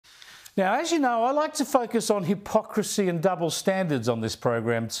Now, as you know, I like to focus on hypocrisy and double standards on this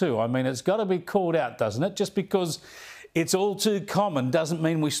program too. I mean, it's got to be called out, doesn't it? Just because it's all too common doesn't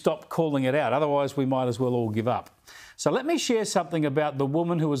mean we stop calling it out. Otherwise, we might as well all give up. So let me share something about the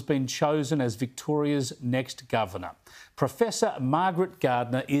woman who has been chosen as Victoria's next governor. Professor Margaret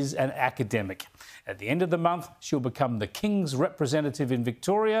Gardner is an academic. At the end of the month, she'll become the King's representative in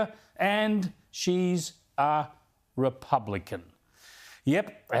Victoria, and she's a Republican.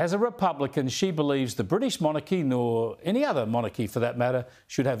 Yep, as a Republican, she believes the British monarchy, nor any other monarchy for that matter,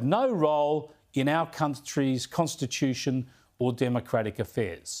 should have no role in our country's constitution or democratic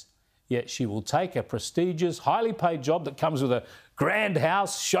affairs. Yet she will take a prestigious, highly paid job that comes with a grand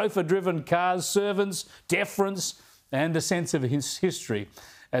house, chauffeur-driven cars, servants, deference and a sense of his history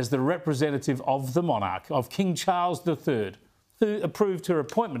as the representative of the monarch, of King Charles III, who approved her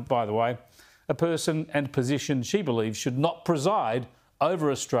appointment, by the way, a person and position she believes should not preside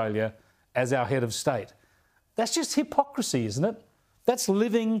over Australia as our head of state. That's just hypocrisy, isn't it? That's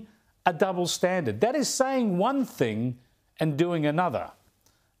living a double standard. That is saying one thing and doing another.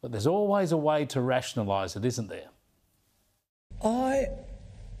 But there's always a way to rationalise it, isn't there? I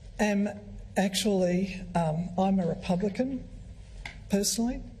am actually, I'm a Republican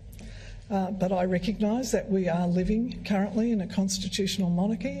personally, but I recognise that we are living currently in a constitutional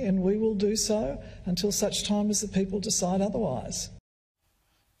monarchy, and we will do so until such time as the people decide otherwise.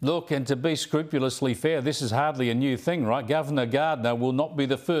 Look, and to be scrupulously fair, this is hardly a new thing, right? Governor Gardner will not be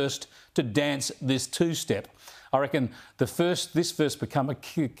the first to dance this two-step. I reckon this first became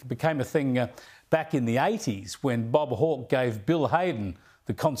a thing back in the 80s when Bob Hawke gave Bill Hayden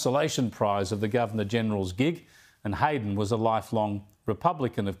the consolation prize of the Governor-General's gig, and Hayden was a lifelong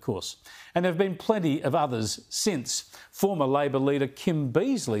Republican, of course. And there have been plenty of others since. Former Labor leader Kim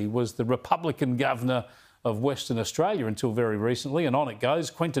Beazley was the Republican governor of Western Australia until very recently, and on it goes.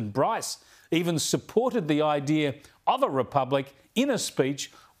 Quentin Bryce even supported the idea of a republic in a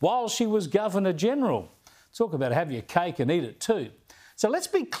speech while she was Governor-General. Talk about have your cake and eat it too. So let's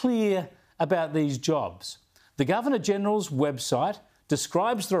be clear about these jobs. The Governor-General's website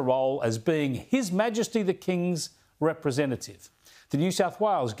describes the role as being His Majesty the King's representative. The New South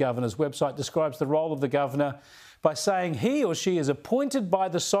Wales Governor's website describes the role of the Governor by saying he or she is appointed by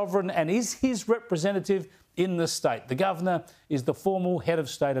the Sovereign and is his representative in the state. The Governor is the formal head of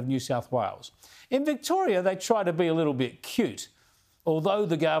state of New South Wales. In Victoria, they try to be a little bit cute. Although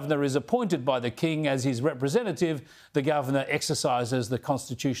the Governor is appointed by the King as his representative, the Governor exercises the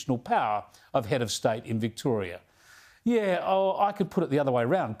constitutional power of head of state in Victoria. Yeah, I could put it the other way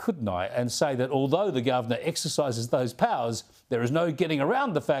around, couldn't I? And say that although the Governor exercises those powers, there is no getting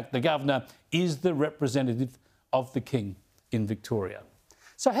around the fact the Governor is the representative of the King in Victoria.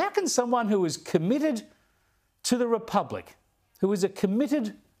 So how can someone who is committed to the Republic, who is a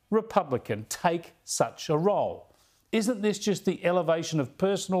committed Republican, take such a role? Isn't this just the elevation of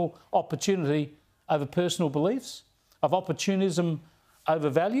personal opportunity over personal beliefs, of opportunism over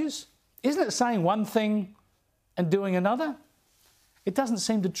values? Isn't it saying one thing and doing another? It doesn't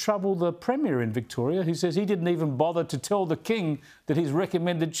seem to trouble the Premier in Victoria, who says he didn't even bother to tell the King that his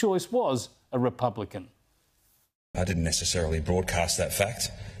recommended choice was a Republican. I didn't necessarily broadcast that fact.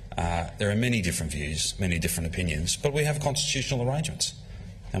 There are many different views, many different opinions, but we have constitutional arrangements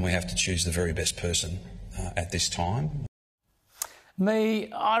and we have to choose the very best person at this time.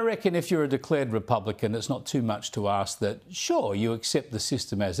 I reckon if you're a declared Republican, it's not too much to ask that, sure, you accept the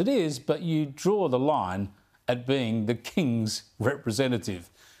system as it is, but you draw the line at being the King's representative.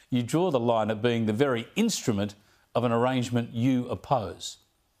 You draw the line at being the very instrument of an arrangement you oppose.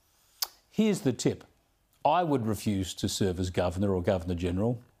 Here's the tip. I would refuse to serve as Governor or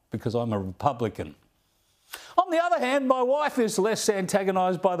Governor-General because I'm a Republican. On the other hand, my wife is less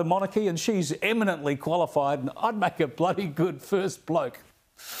antagonised by the monarchy and she's eminently qualified, and I'd make a bloody good first bloke.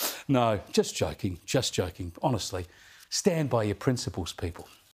 No, just joking, honestly. Stand by your principles, people.